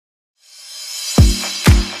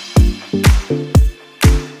Good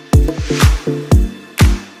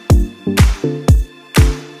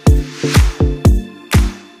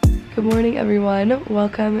morning, everyone.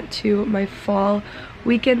 Welcome to my fall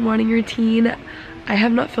weekend morning routine. I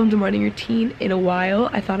have not filmed a morning routine in a while.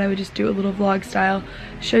 I thought I would just do a little vlog style,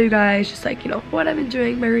 show you guys just like, you know, what I've been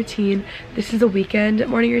doing, my routine. This is a weekend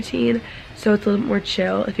morning routine, so it's a little more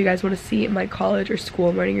chill if you guys want to see my college or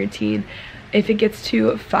school morning routine. If it gets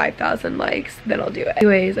to 5,000 likes, then I'll do it.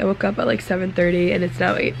 Anyways, I woke up at like 7:30 and it's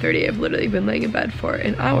now 8:30. I've literally been laying in bed for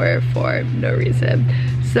an hour for no reason.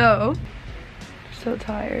 So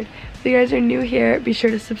tired. If you guys are new here, be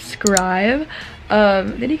sure to subscribe.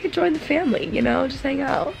 Then you can join the family, you know, just hang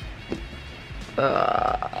out.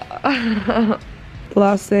 The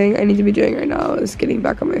last thing I need to be doing right now is getting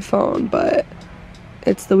back on my phone, but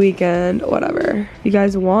it's the weekend, whatever. If you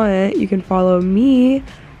guys want, you can follow me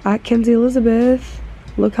at Kenzie Elizabeth.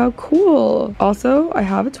 Look how cool. Also, I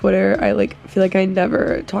have a Twitter. I feel like I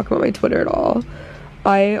never talk about my Twitter at all.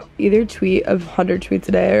 I either tweet 100 tweets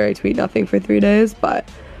a day or I tweet nothing for 3 days, but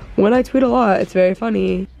when I tweet a lot, it's very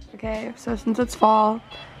funny. Okay, so since it's fall,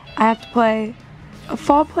 I have to play a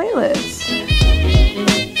fall playlist.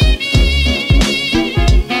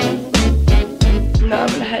 Now I'm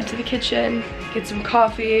gonna head to the kitchen, get some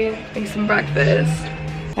coffee, make some breakfast.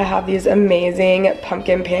 I have these amazing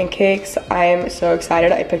pumpkin pancakes. I'm so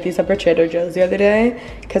excited. I picked these up at Trader Joe's the other day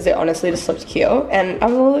because they honestly just looked cute and I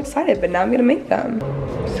was a little excited, but now I'm gonna make them.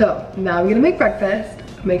 So now I'm gonna make breakfast,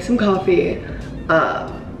 make some coffee,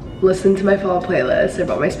 listen to my fall playlist. I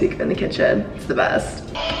brought my speaker in the kitchen. It's the best.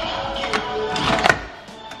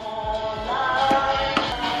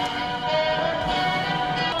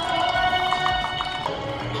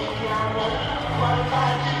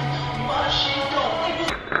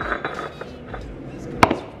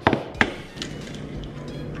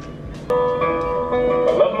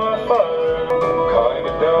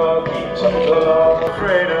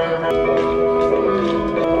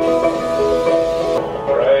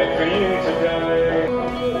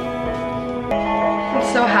 I'm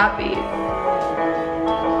so happy.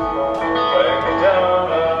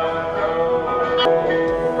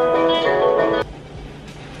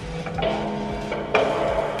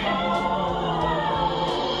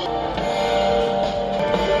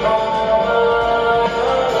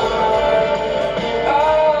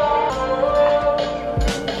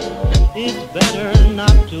 It's better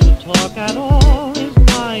not to talk at all, is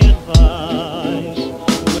my advice.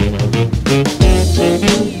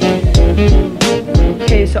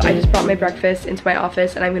 Okay, so I just brought my breakfast into my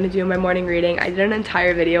office and I'm gonna do my morning reading. I did an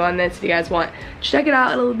entire video on this. If you guys want, check it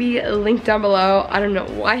out. It'll be linked down below. I don't know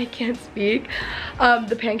why I can't speak.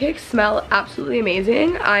 The pancakes smell absolutely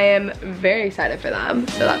amazing. I am very excited for them,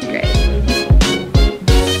 so that's great.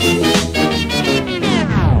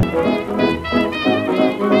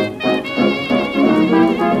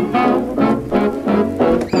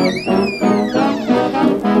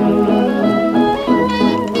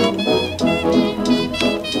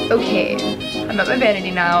 Okay, I'm at my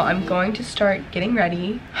vanity now. I'm going to start getting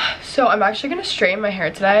ready. So I'm actually gonna straighten my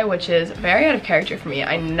hair today, which is very out of character for me.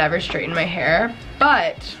 I never straighten my hair,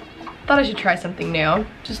 but thought I should try something new.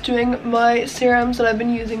 Just doing my serums that I've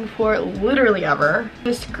been using for literally ever.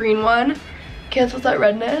 This green one cancels that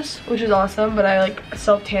redness, which is awesome, but I like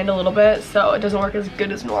self-tanned a little bit, so it doesn't work as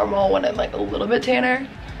good as normal when I'm like a little bit tanner.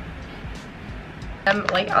 I'm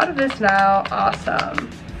like out of this now. Awesome.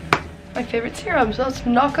 My favorite serum, so that's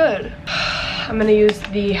not good. I'm gonna use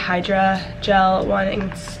the Hydra gel one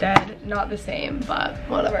instead. Not the same, but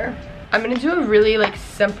whatever. I'm gonna do a really like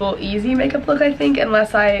simple, easy makeup look, I think,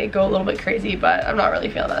 unless I go a little bit crazy, but I'm not really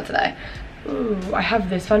feeling that today. Ooh, I have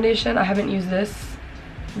this foundation. I haven't used this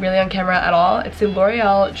really on camera at all. It's the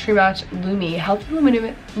L'Oreal True Match Lumi Healthy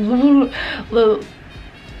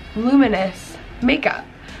Luminous Makeup.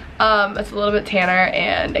 It's a little bit tanner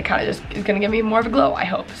and it kind of just is gonna give me more of a glow, I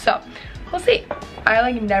hope. So we'll see. I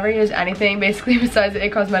like never use anything basically besides the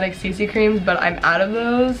It Cosmetics CC creams, but I'm out of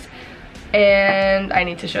those and I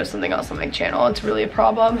need to show something else on my channel. It's really a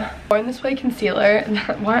problem. Born This Way concealer.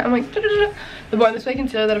 Why I'm like the Born This Way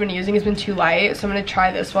concealer that I've been using has been too light, so I'm gonna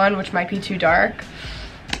try this one, which might be too dark.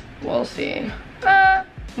 We'll see.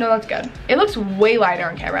 No, that's good. It looks way lighter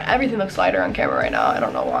on camera. Everything looks lighter on camera right now. I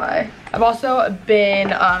don't know why. I've also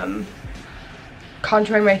been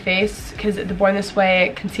contouring my face because the Born This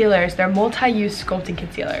Way concealers, they're multi-use sculpting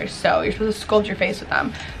concealers, so you're supposed to sculpt your face with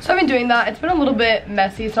them. So I've been doing that. It's been a little bit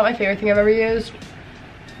messy. It's not my favorite thing I've ever used,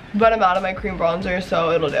 but I'm out of my cream bronzer,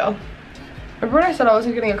 so it'll do. Remember when I said I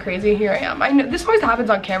wasn't gonna go crazy? Here I am. I know this always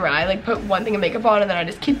happens on camera. I like put one thing of makeup on and then I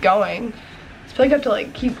just keep going. I feel like I have to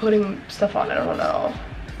like keep putting stuff on. I don't know.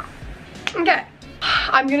 Okay,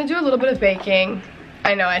 I'm gonna do a little bit of baking.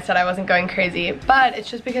 I know I said I wasn't going crazy, but it's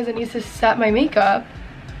just because it needs to set my makeup.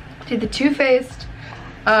 Do the Too Faced,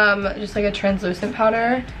 just like a translucent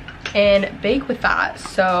powder, and bake with that.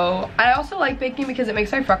 So I also like baking because it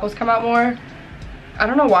makes my freckles come out more. I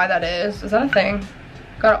don't know why that is. Is that a thing?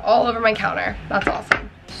 Got it all over my counter. That's awesome.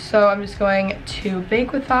 So I'm just going to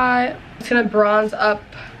bake with that. It's gonna bronze up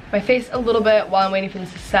my face a little bit while I'm waiting for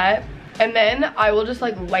this to set. And then I will just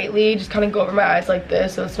like lightly just kind of go over my eyes like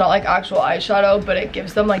this, so it's not like actual eyeshadow, but it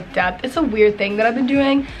gives them like depth. It's a weird thing that I've been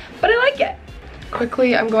doing, but I like it.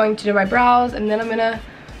 Quickly, I'm going to do my brows, and then I'm gonna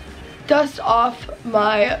dust off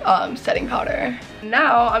my setting powder.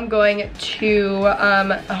 Now I'm going to,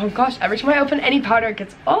 oh gosh, every time I open any powder, it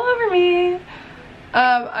gets all over me.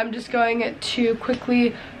 I'm just going to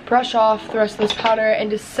quickly brush off the rest of this powder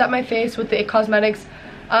and just set my face with the It Cosmetics.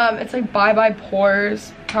 It's like Bye Bye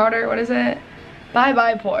Pores powder. What is it? Bye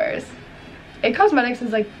Bye Pores. It Cosmetics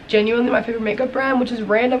is like genuinely my favorite makeup brand, which is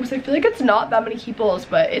random because I feel like it's not that many people's,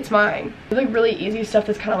 but it's mine. It's like really easy stuff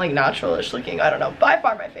that's kind of like natural-ish looking. I don't know. By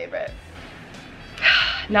far my favorite.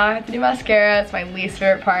 Now I have to do mascara. It's my least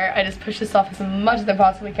favorite part. I just push this off as much as I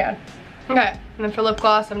possibly can. Okay, and then for lip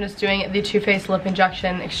gloss, I'm just doing the Too Faced Lip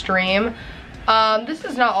Injection Extreme. This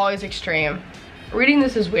is not always extreme. Reading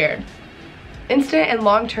this is weird. Instant and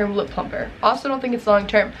long-term lip plumper. Also don't think it's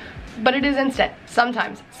long-term, but it is instant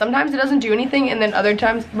sometimes. Sometimes it doesn't do anything, and then other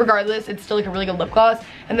times, regardless, it's still like a really good lip gloss.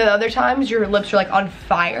 And then other times your lips are like on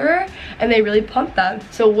fire and they really plump them.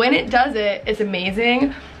 So when it does it, it's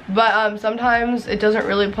amazing. But sometimes it doesn't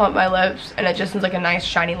really plump my lips and it just is like a nice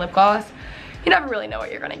shiny lip gloss. You never really know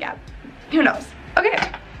what you're gonna get. Who knows? Okay,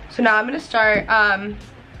 so now I'm gonna start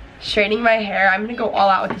straightening my hair. I'm gonna go all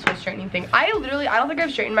out with this whole straightening thing. I don't think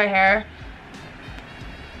I've straightened my hair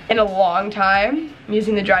in a long time. I'm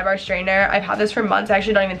using the dry bar straightener. I've had this for months. I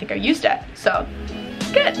actually don't even think I've used it. So,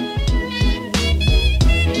 good.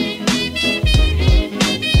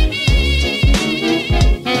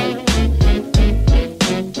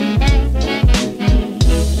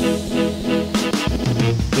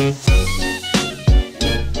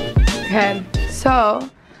 Okay, so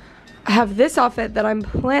I have this outfit that I'm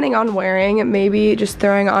planning on wearing, maybe just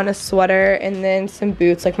throwing on a sweater and then some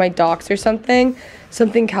boots like my Docs or something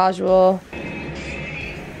casual.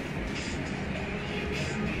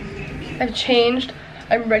 I've changed.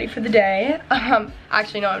 I'm ready for the day.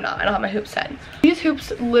 Actually no, I'm not. I don't have my hoops set. These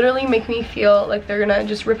hoops literally make me feel like they're gonna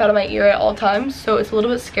just rip out of my ear at all times, so it's a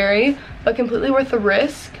little bit scary, but completely worth the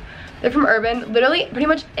risk. They're from Urban. Literally pretty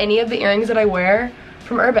much any of the earrings that I wear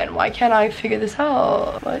from Urban. Why can't I figure this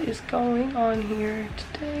out? What is going on here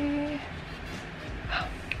today?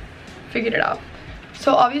 Figured it out.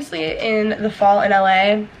 So obviously in the fall in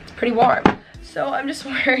LA, it's pretty warm. So I'm just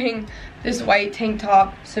wearing this white tank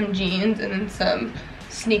top, some jeans, and then some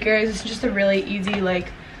sneakers. It's just a really easy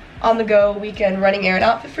like on the go weekend running errand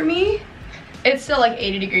outfit for me. It's still like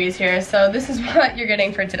 80 degrees here, so this is what you're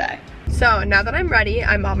getting for today. So now that I'm ready,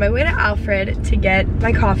 I'm on my way to Alfred to get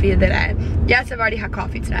my coffee of the day. Yes, I've already had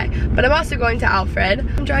coffee today, but I'm also going to Alfred.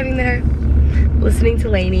 I'm driving there, listening to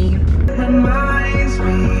Lainey. Reminds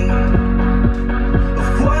me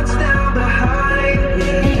of what's down behind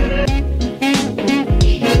me.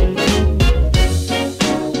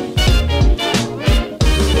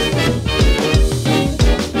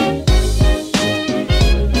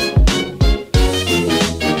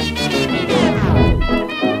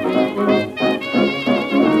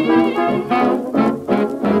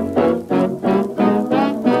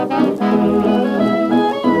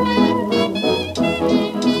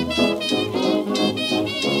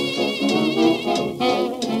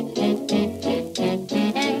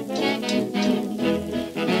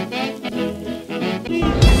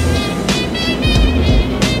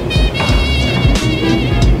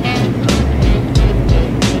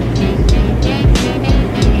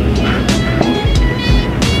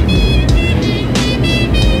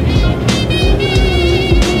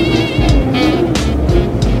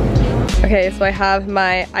 Okay, so I have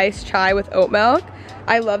my iced chai with oat milk.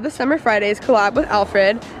 I love the Summer Fridays collab with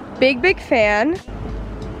Alfred. Big fan.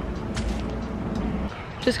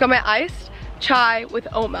 Just got my iced chai with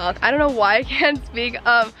oat milk. I don't know why I can't speak.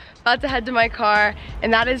 About to head to my car,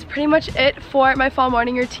 and that is pretty much it for my fall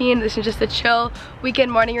morning routine. This is just a chill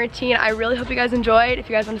weekend morning routine. I really hope you guys enjoyed. If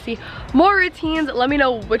you guys want to see more routines, let me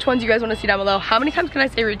know which ones you guys want to see down below. How many times can I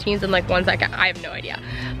say routines in like 1 second? I have no idea.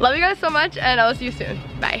 Love you guys so much, and I'll see you soon.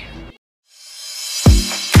 Bye.